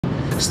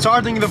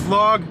Starting the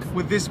vlog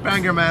with this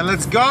banger, man.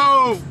 Let's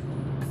go!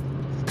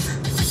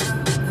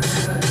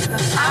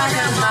 I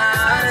got my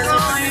eyes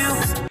on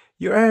you.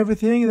 You're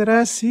everything that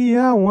I see.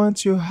 I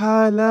want you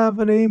high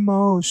level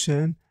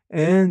emotion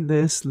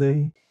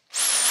endlessly.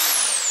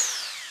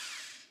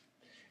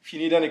 If you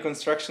need any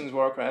constructions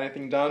work or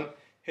anything done,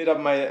 hit up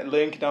my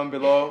link down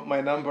below,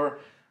 my number.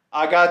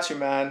 I got you,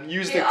 man.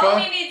 Use the code.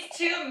 He only needs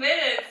 2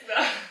 minutes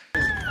though.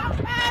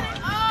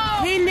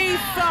 He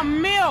needs some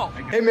milk.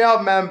 Hit me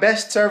up, man.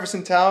 Best service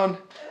in town.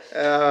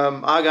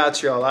 I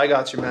got you all. I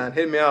got you, man.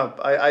 Hit me up.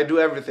 I do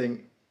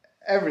everything.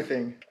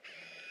 Everything.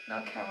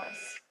 No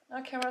cameras.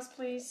 No cameras,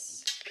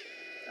 please.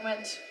 I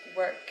went to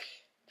work.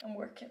 I'm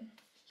working.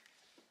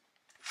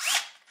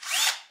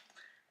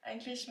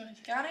 Eigentlich mache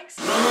ich gar nichts.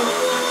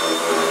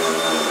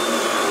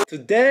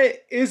 Today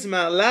is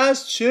my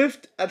last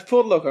shift at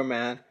Foot Locker,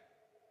 man.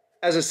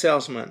 As a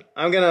salesman.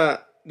 I'm gonna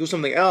do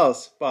something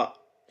else, but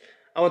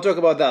I want to talk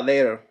about that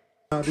later.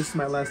 This is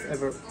my last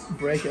ever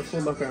break at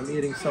Foot Locker. I'm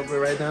eating Subway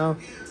right now.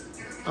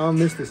 I'll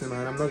miss this,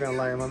 man. I'm not gonna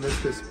lie. I'll miss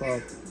this,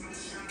 but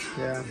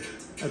yeah,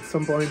 at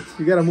some point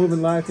you gotta move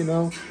in life, you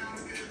know.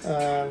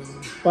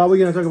 But we're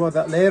gonna talk about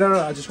that later.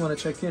 I just want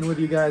to check in with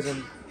you guys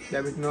and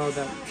let you know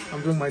that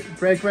I'm doing my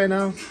break right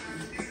now,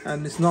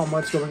 and it's not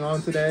much going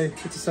on today.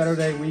 It's a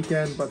Saturday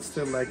weekend, but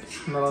still, like,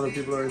 not a lot of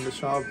people are in the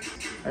shop.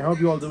 I hope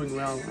you all doing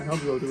well. I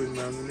hope you all doing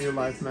well in your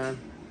life, man.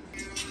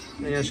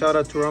 And yeah, shout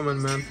out to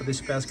Roman, man, for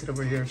this basket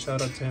over here.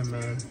 Shout out to him,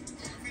 man.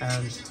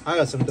 And I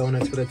got some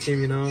donuts for the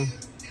team, you know.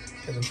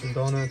 Got them some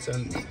donuts,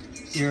 and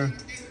here,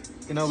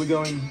 you know, we're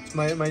going.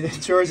 My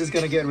church is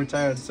gonna get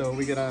retired, so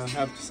we're gonna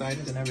have to sign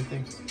it and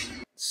everything.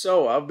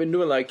 So I've been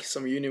doing like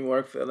some uni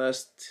work for the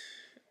last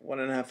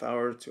 1.5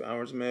 hours, 2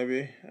 hours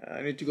maybe.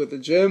 I need to go to the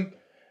gym.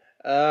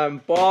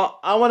 But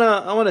I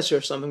wanna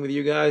share something with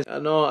you guys. I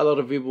know a lot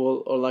of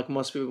people, or like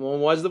most people,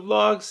 won't watch the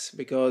vlogs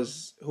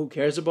because who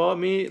cares about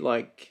me?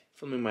 Like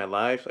filming my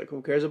life, like who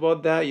cares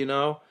about that, you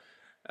know?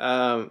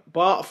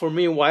 But for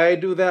me, why I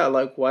do that,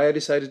 like why I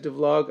decided to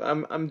vlog,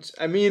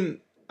 I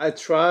mean, I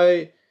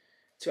try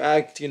to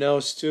act, you know,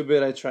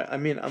 stupid.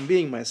 I'm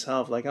being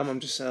myself. Like I'm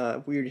just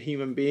a weird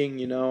human being,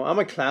 you know. I'm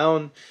a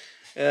clown.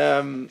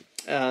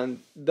 And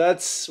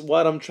that's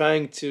what I'm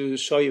trying to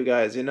show you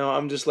guys, you know.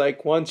 I'm just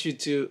like, want you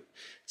to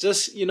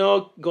just, you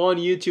know, go on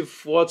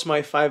YouTube, watch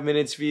my 5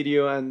 minutes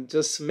video and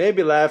just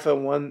maybe laugh at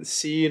one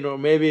scene, or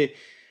maybe,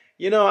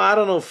 you know, I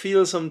don't know,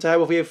 feel some type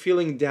of way of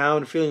feeling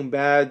down, feeling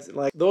bad.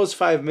 Like those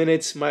 5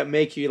 minutes might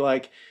make you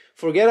like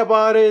forget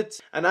about it.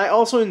 And I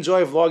also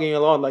enjoy vlogging a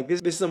lot. Like this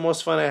is the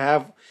most fun I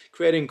have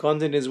creating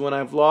content, is when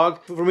I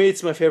vlog. For me,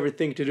 it's my favorite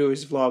thing to do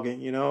is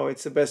vlogging, you know.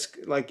 It's the best,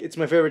 like it's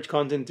my favorite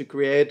content to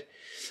create.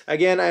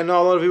 Again, I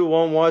know a lot of people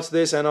won't watch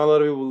this. I know a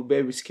lot of people will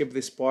maybe skip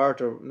this part,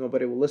 or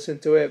nobody will listen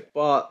to it.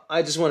 But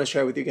I just want to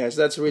share with you guys.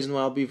 That's the reason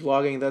why I'll be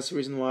vlogging. That's the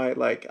reason why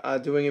like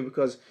I'm doing it,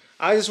 because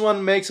I just want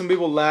to make some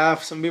people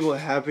laugh, some people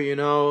happy, you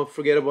know,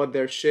 forget about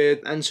their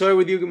shit, and share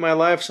with you my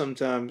life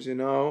sometimes, you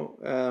know.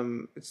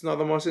 It's not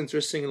the most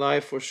interesting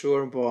life for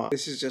sure, but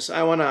this is just,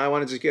 I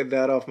wanna just get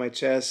that off my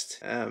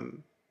chest.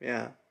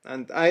 Yeah.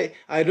 And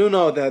I do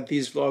know that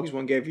these vlogs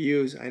won't get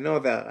views. I know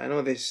that. I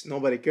know this,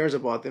 nobody cares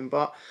about them,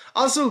 but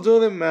I'll still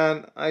do them,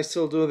 man. I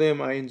still do them.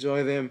 I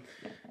enjoy them.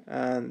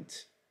 And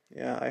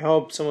yeah, I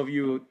hope some of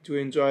you do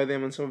enjoy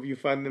them, and some of you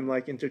find them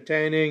like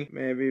entertaining,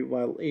 maybe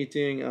while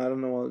eating, I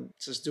don't know, while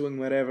just doing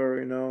whatever,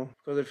 you know.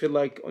 Because I feel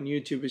like on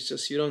YouTube, it's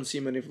just, you don't see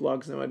many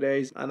vlogs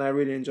nowadays. And I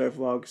really enjoy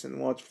vlogs and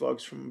watch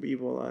vlogs from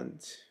people, and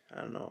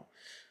I don't know.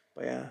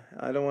 But yeah,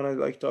 I don't want to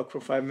like talk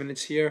for 5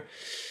 minutes here.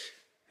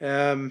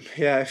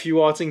 Yeah, if you're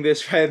watching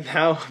this right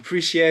now,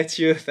 appreciate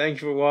you.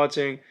 Thank you for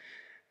watching.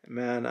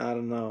 Man, I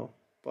don't know.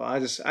 But I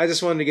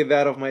just wanted to get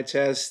that off my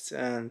chest,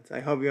 and I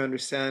hope you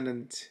understand,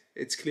 and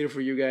it's clear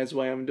for you guys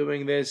why I'm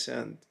doing this.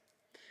 And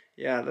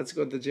yeah, let's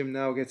go to the gym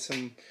now, get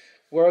some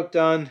work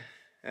done,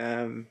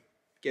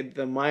 get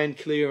the mind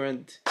clear,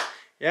 and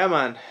yeah,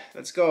 man,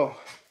 let's go.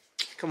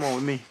 Come on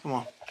with me, come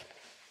on.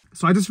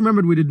 So I just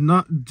remembered we did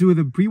not do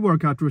the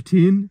pre-workout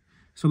routine.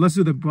 So let's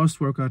do the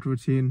post-workout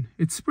routine.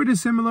 It's pretty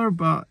similar,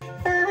 but...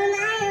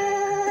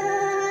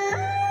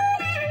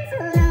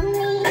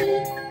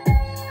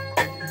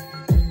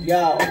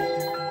 Yo.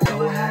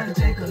 So I had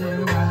to take a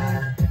little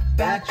ride,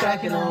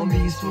 backtracking on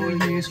these 4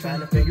 years, trying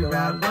to figure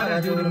out what I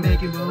do to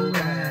make it go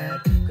right.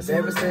 Cause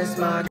ever since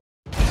my...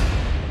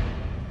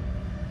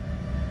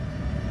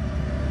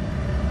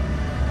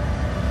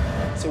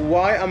 So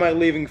why am I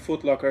leaving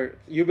Foot Locker?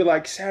 You'll be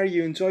like, Sarah,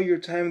 you enjoy your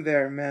time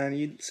there, man.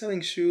 You're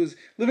selling shoes,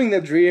 living the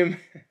dream.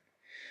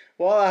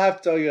 Well, I have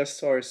to tell you a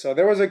story. So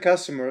there was a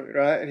customer,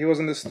 right? And he was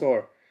in the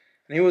store.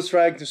 And he was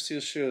trying to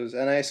steal shoes.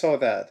 And I saw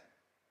that.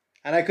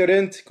 And I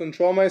couldn't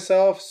control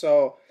myself.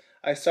 So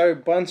I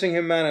started punching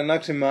him, man, and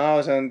knocked him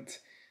out. And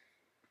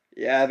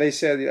yeah, they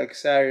said, like,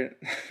 Sarah,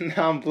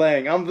 now I'm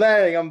playing.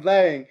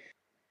 The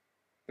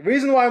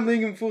reason why I'm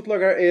leaving Foot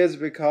Locker is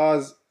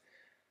because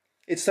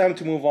it's time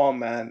to move on,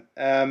 man.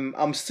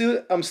 I'm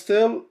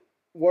still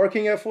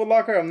working at Foot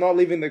Locker. I'm not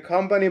leaving the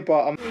company,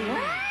 but I'm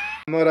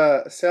not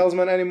a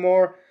salesman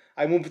anymore.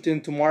 I moved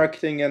into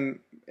marketing and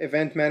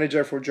event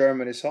manager for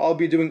Germany. So I'll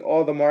be doing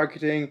all the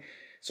marketing,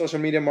 social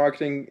media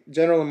marketing,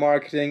 general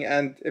marketing,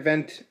 and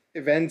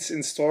events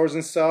in stores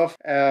and stuff.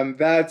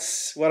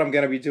 That's what I'm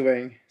gonna be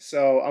doing.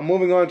 So I'm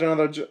moving on to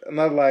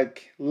another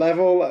like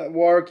level at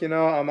work. You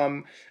know,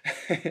 I'm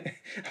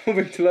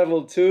moving to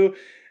level 2.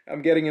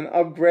 I'm getting an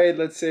upgrade.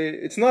 Let's say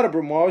it's not a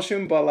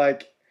promotion, but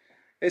like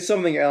it's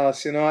something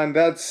else, you know. And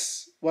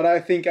that's what I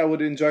think I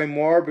would enjoy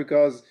more,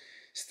 because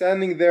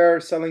standing there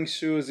selling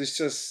shoes is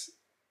just,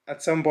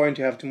 at some point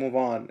you have to move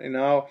on, you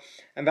know.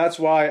 And that's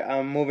why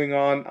I'm moving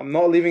on. I'm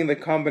not leaving the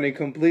company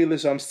completely,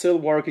 so I'm still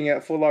working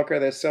at Foot Locker.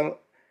 They're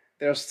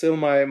still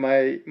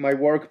my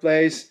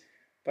workplace,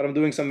 but I'm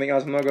doing something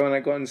else. I'm not going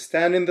to go and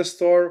stand in the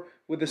store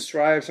with the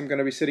stripes. I'm going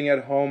to be sitting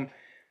at home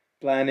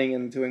planning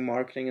and doing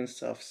marketing and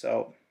stuff.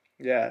 So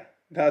yeah,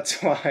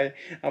 that's why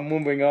I'm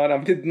moving on. I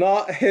did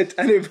not hit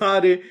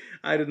anybody.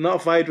 I did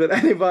not fight with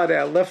anybody.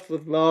 I left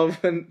with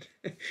love, and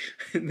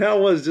that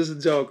was just a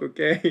joke,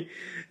 okay?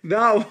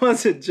 That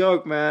was a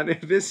joke, man.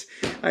 If this,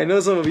 I know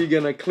some of you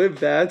gonna clip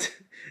that.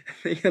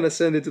 They're gonna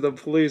send it to the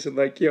police and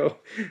like, yo,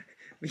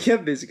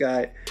 get this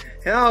guy.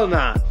 Hell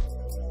nah.